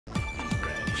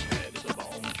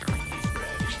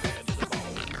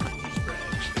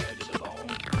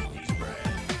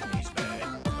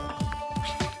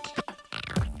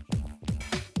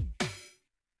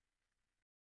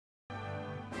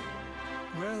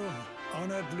Well,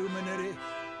 honored luminary,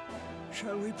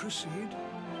 shall we proceed?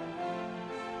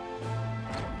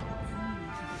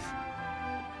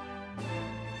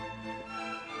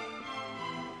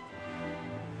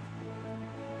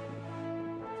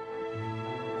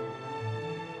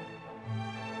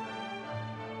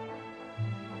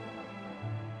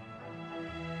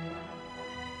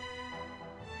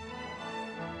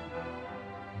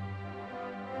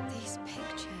 These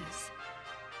pictures,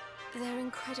 they're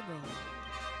incredible.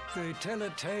 They tell a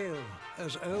tale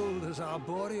as old as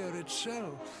Arborea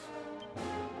itself.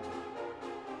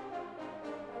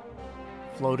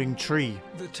 Floating tree.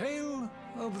 The tale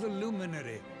of the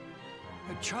luminary,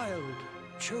 a child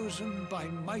chosen by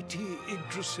mighty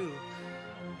Yggdrasil,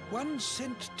 one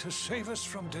sent to save us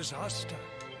from disaster.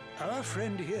 Our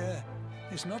friend here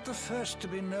is not the first to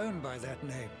be known by that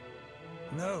name.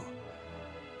 No,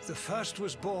 the first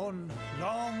was born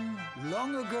long,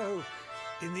 long ago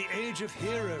in the Age of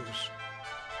Heroes.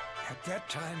 At that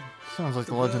time, Sounds like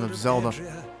the Legend of Zelda.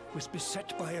 Yggdrasil was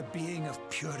beset by a being of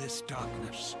purest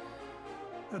darkness.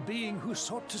 A being who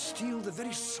sought to steal the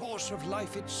very source of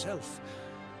life itself,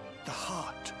 the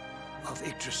heart of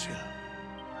Yggdrasil.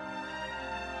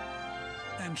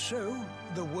 And so,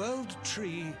 the World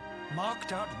Tree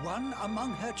marked out one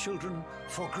among her children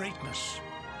for greatness.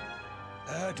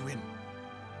 Erdwin,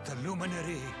 the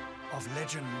luminary of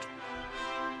legend.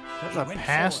 That's He a went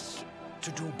past. forth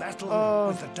to do battle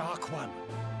with the Dark One. Is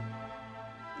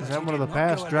But that he one of the did not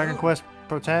past go Dragon alone. Quest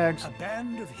Pro tags? A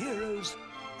band of heroes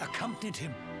accompanied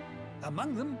him.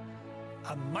 Among them,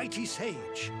 a mighty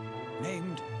sage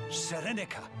named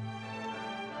Serenica.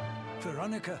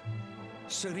 Veronica,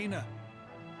 Serena,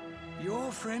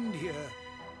 your friend here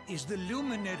is the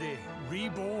luminary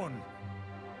reborn.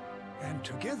 And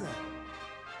together,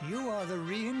 you are the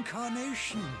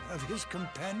reincarnation of his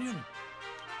companion.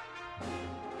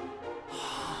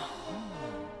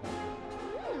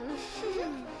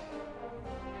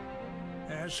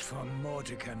 As for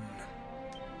Mordekan,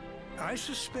 I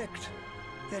suspect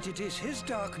that it is his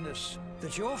darkness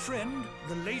that your friend,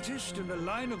 the latest in a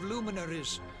line of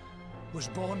luminaries, was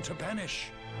born to banish.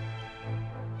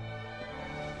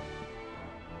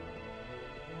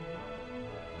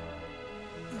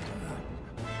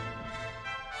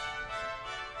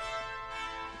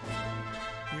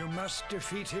 You must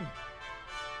defeat him.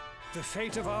 The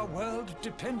fate of our world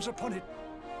depends upon it.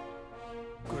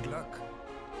 Good luck.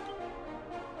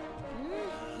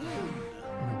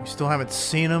 We still haven't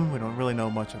seen him. We don't really know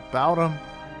much about him.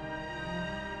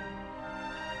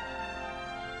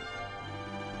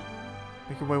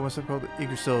 Make your way one step called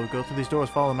Yggdrasil. Go through these doors,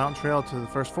 follow the mountain trail to the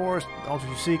first forest. The altar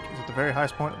you seek is at the very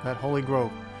highest point of that holy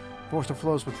grove. The forest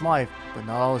flows with life, but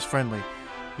not all is friendly.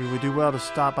 You would do well to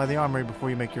stop by the armory before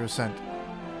you make your ascent.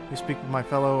 You speak with my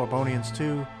fellow Arbonians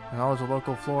too. The knowledge of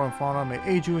local flora and fauna may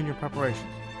aid you in your preparations.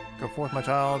 Go forth, my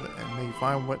child, and may you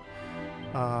find what...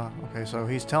 okay, so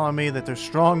he's telling me that there's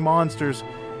strong monsters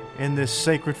in this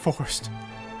sacred forest.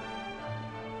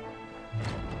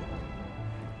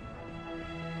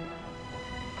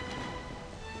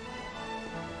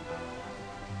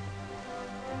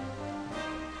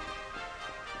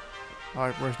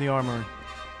 Alright, where's the armory?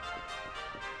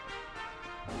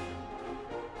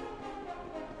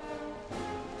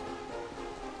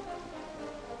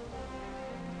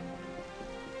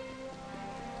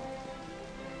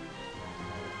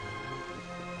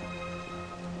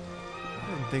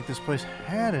 I didn't think this place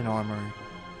had an armory.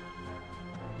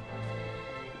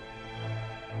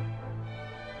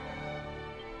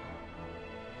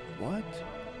 What?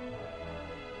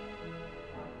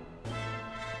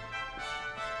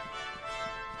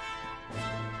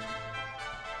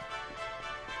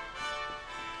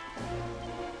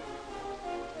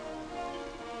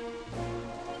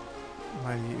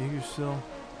 Mighty Yggdrasil.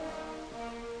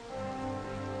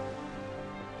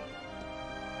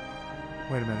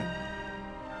 Wait a minute.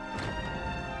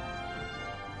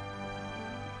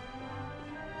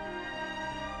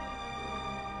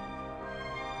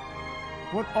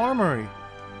 What armory?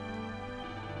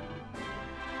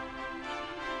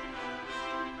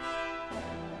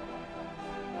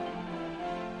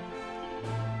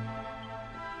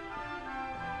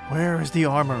 Where is the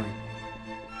armory?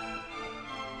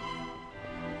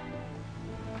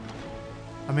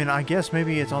 I mean, I guess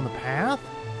maybe it's on the path?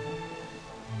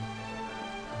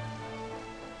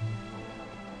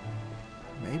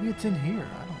 Maybe it's in here.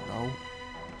 I don't know.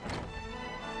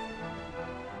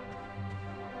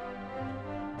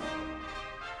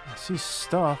 I see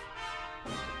stuff.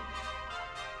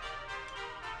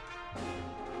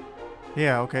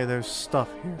 Yeah, okay, there's stuff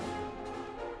here.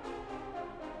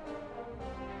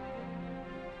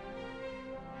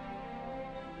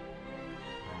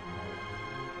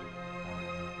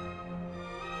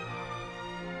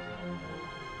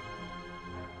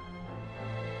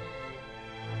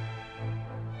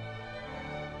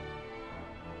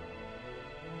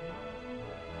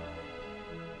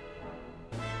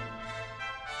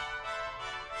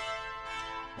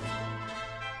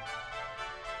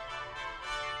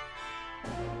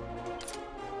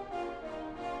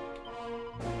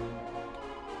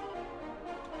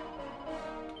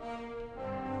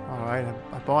 Alright,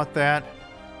 I bought that.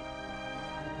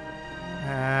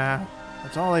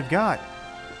 That's all they've got.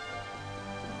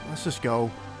 Let's just go.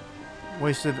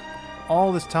 Wasted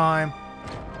all this time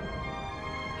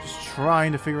just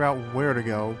trying to figure out where to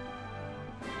go.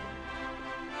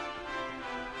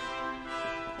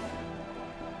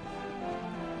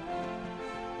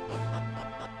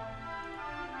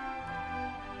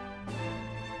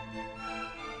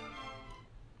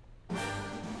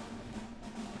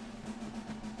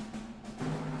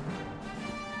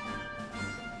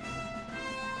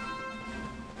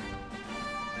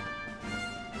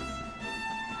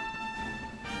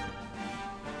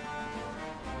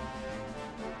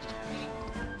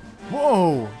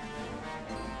 Whoa!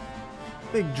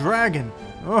 Big dragon.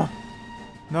 Oh,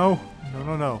 no, no,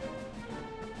 no, no.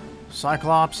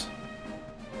 Cyclops.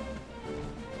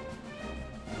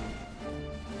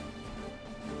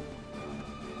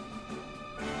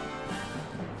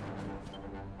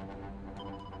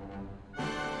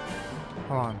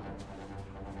 Hold on.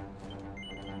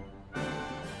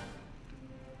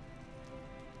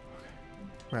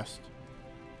 Rest.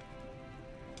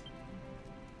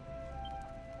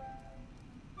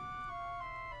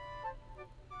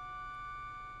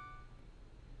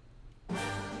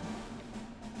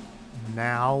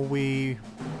 Now we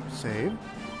save.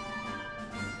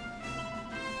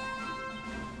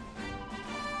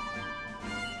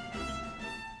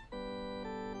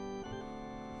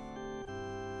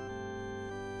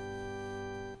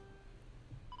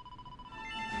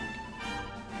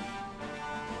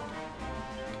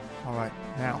 All right,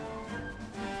 now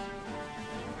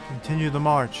continue the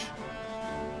march.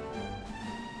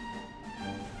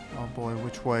 Oh boy,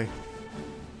 which way?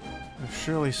 There's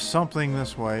surely something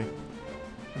this way.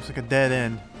 Looks like a dead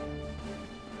end.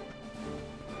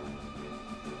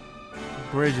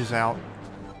 The bridge is out.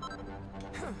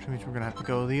 Which means we're gonna have to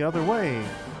go the other way.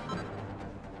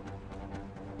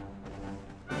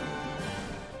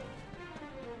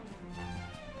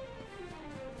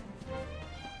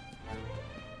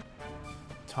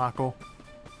 Taco.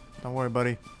 Don't worry,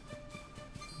 buddy.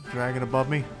 Dragon above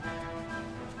me.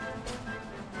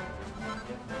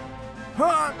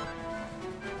 Huh!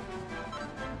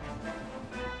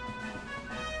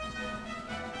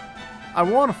 I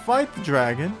want to fight the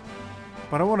dragon,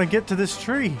 but I want to get to this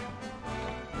tree.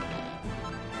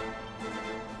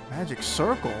 Magic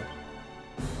circle?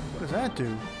 What does that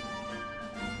do?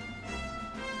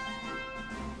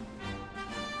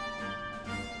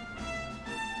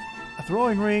 A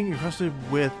throwing ring encrusted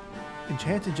with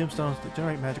enchanted gemstones that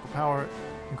generate magical power,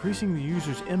 increasing the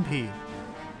user's MP.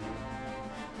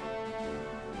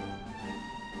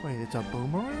 Wait, it's a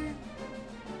boomerang?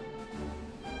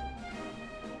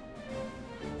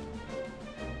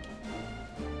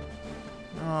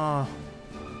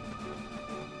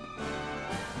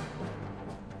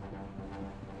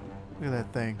 Look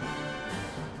at that thing.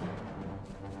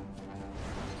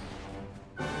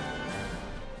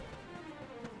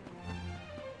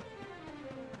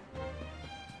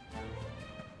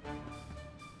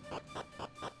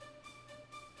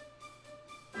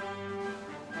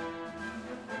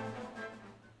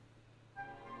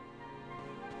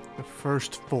 The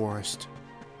first forest.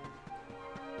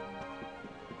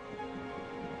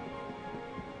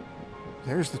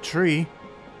 There's the tree.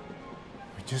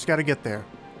 We just gotta get there.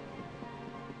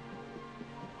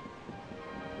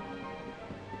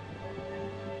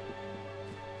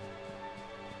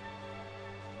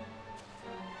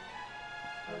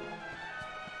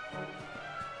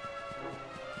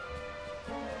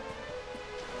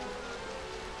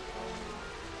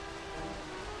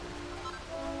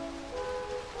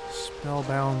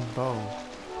 Spellbound bow.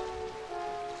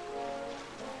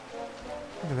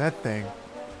 Look at that thing.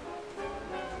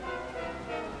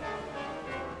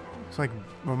 It's like,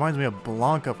 reminds me of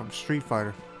Blanca from Street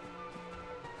Fighter.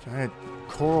 Giant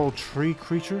coral tree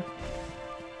creature.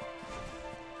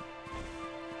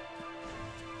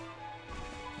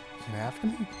 Is it after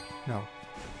me? No.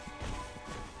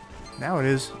 Now it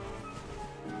is.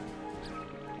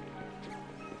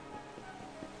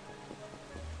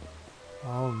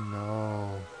 Oh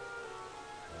no.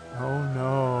 Oh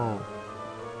no.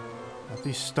 Not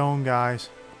these stone guys.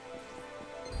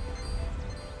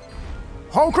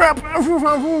 Oh crap!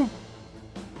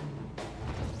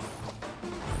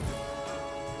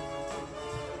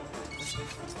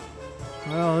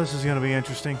 Well, this is gonna be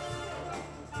interesting.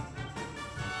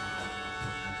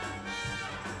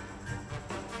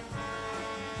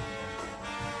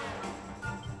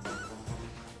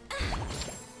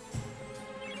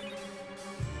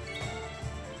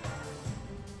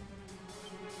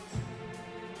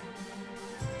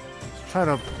 Let's try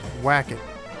to whack it.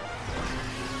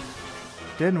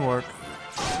 Didn't work.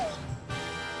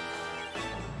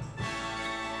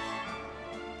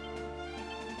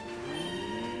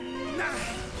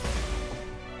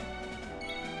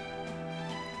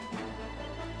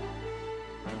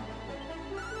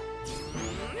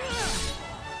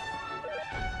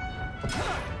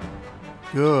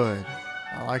 Good.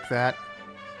 I like that.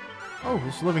 Oh,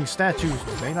 this living statues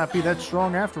may not be that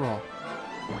strong after all.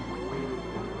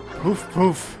 Poof,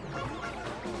 poof.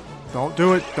 Don't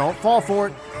do it. Don't fall for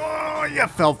it. Oh, you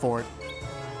fell for it.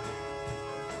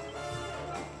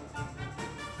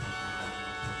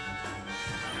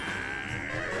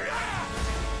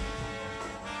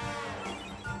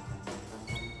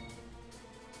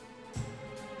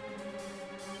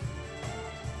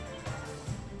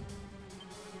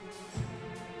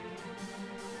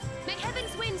 May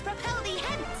heaven's winds propel thee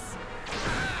hence!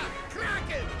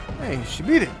 Hey, she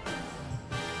beat it.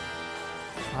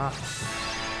 Ah.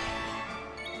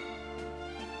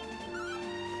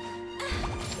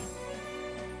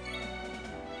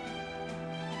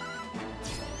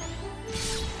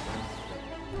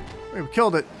 Hey, we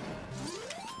killed it.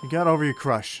 You got over your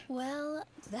crush. Well,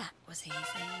 that was easy.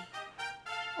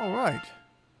 All right.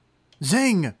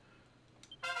 Zing!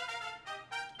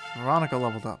 Veronica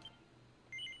leveled up.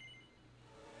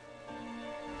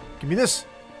 Give me this.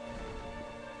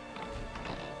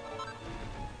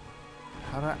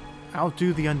 How to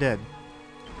outdo the undead.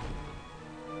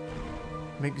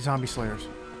 Make zombie slayers.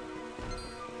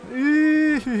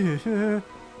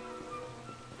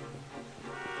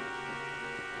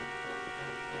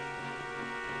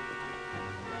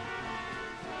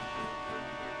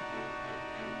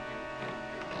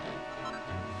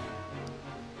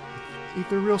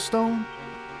 Ethereal stone?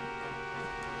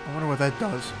 I wonder what that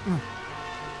does.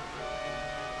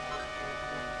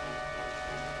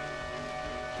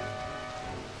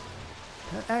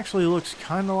 That actually looks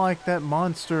kind of like that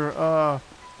monster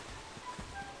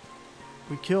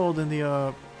we killed in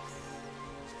the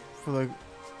for the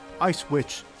ice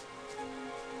witch.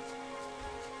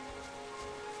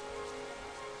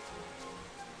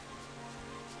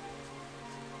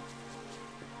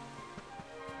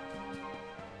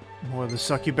 More of the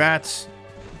succubats.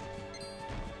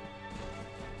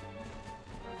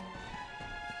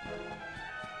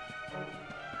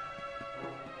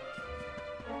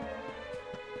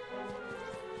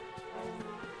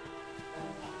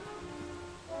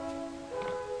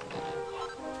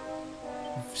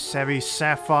 Savvy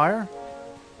Sapphire.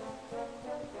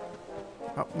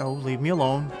 Oh, no, leave me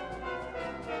alone.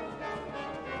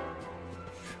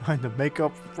 Trying to make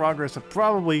up progress. I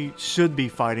probably should be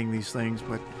fighting these things,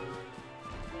 but...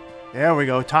 There we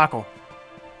go, tackle.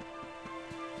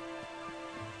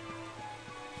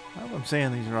 I hope I'm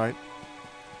saying these right.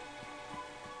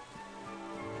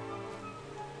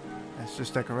 That's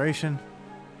just decoration.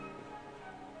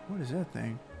 What is that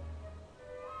thing?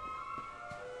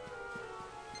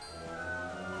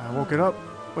 I woke it up.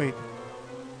 Wait.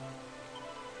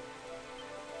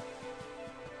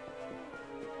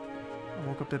 I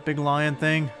woke up that big lion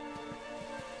thing.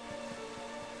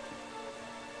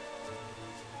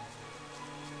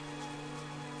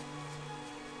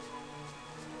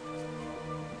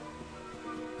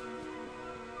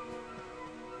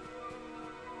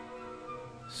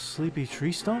 Sleepy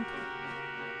tree stump?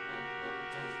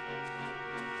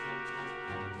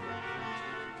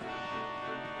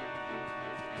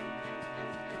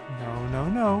 No, no,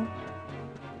 no.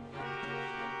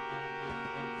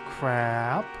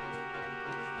 Crap.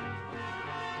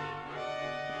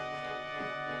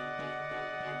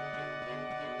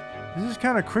 This is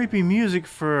kind of creepy music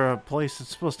for a place that's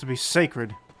supposed to be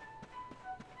sacred.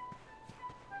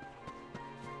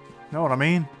 Know what I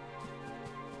mean?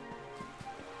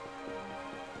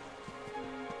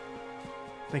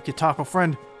 Thank you, taco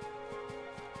friend.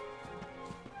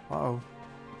 Uh-oh.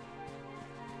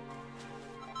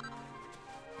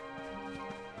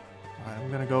 Alright,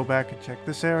 I'm gonna go back and check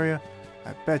this area.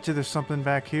 I bet you there's something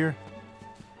back here.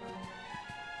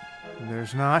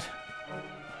 There's not.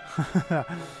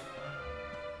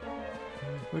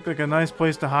 Looked like a nice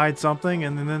place to hide something,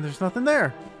 and then there's nothing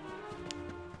there.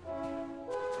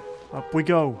 Up we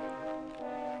go.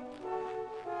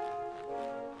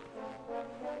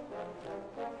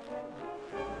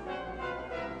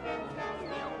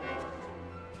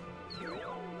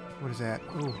 What is that?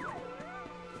 Ooh.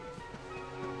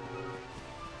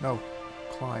 No.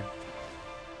 Climb.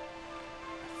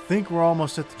 I think we're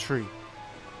almost at the tree.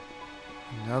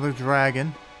 Another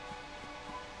dragon.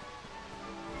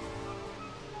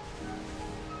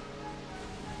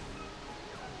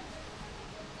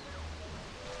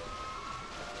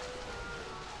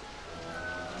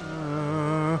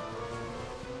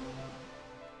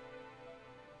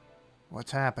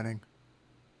 What's happening?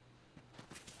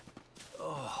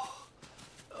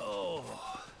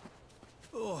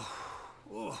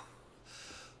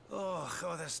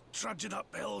 Oh, this trudging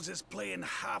up hills is playing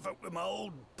havoc with my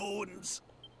old bones.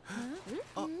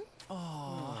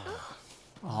 Oh.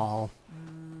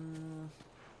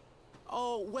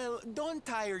 Oh, well, don't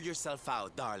tire yourself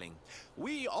out, darling.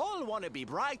 We all want to be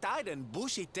bright-eyed and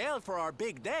bushy-tailed for our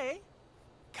big day.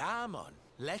 Come on,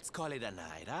 let's call it a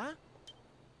night, huh?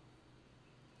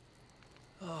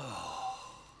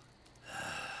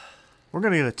 We're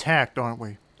gonna get attacked, aren't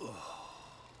we?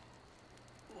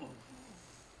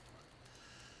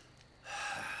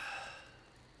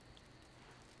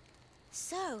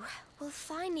 So, we'll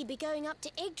finally be going up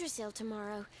to Yggdrasil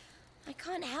tomorrow. I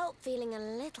can't help feeling a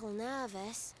little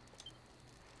nervous.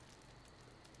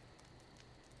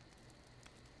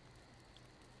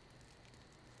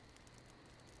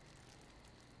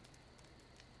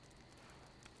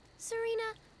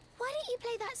 Serena, why don't you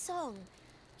play that song?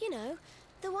 You know,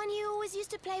 the one you always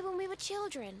used to play when we were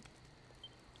children.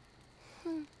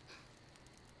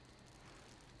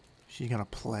 She gonna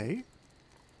play?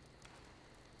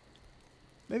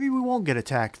 Maybe we won't get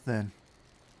attacked then.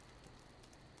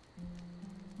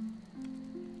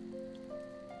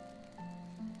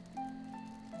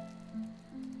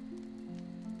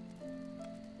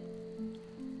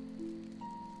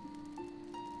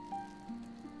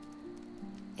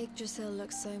 Yggdrasil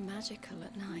looks so magical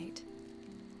at night.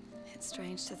 It's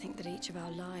strange to think that each of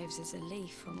our lives is a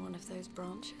leaf on one of those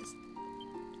branches.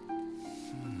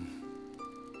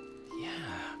 Yeah.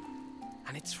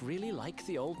 And it's really like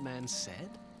the old man said?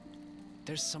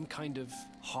 There's some kind of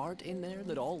heart in there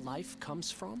that all life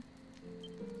comes from?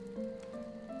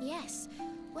 Yes,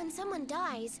 when someone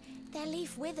dies, their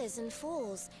leaf withers and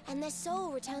falls, and their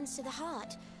soul returns to the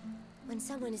heart. When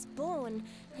someone is born,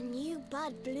 a new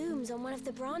bud blooms on one of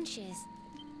the branches.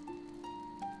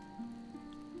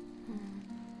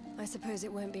 I suppose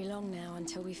it won't be long now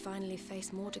until we finally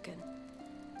face Mordegon.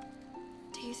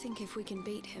 Do you think if we can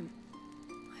beat him,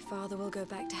 my father will go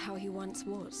back to how he once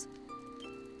was?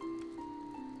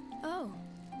 Oh.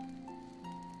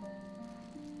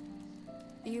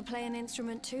 You play an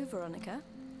instrument too, Veronica?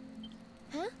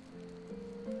 Huh?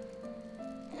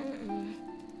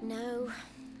 No.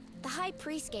 The High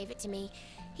Priest gave it to me.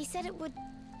 He said it would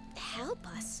help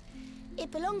us.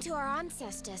 It belonged to our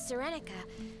ancestor, Serenica.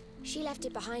 She left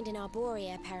it behind in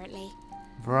Arborea, apparently.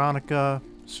 Veronica,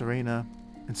 Serena,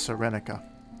 and Serenica.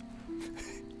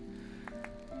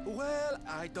 Well,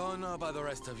 I don't know about the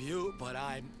rest of you, but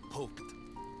I'm pooped.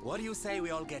 What do you say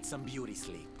we all get some beauty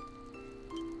sleep?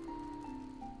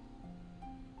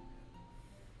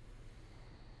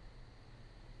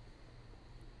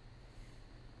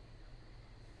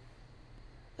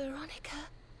 Veronica?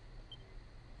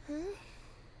 Huh?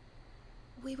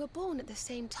 We were born at the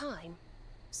same time,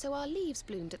 so our leaves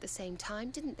bloomed at the same time,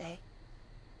 didn't they?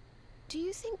 Do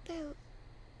you think they'll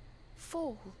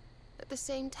fall at the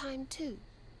same time too?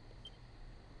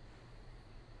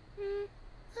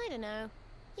 I don't know.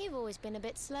 You've always been a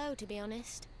bit slow, to be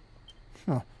honest.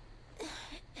 Huh.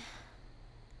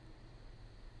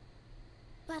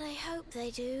 But I hope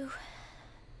they do.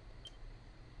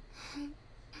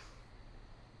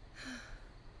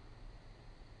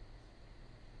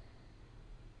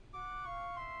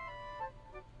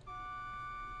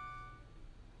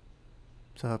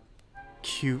 It's a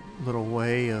cute little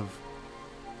way of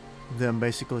them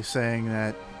basically saying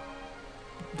that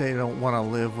they don't want to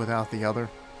live without the other.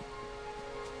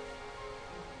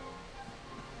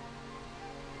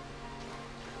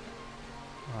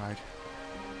 Alright.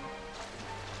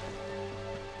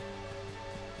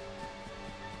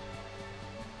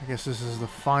 I guess this is the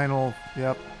final,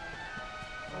 yep.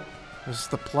 This is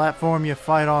the platform you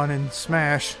fight on in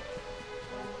Smash.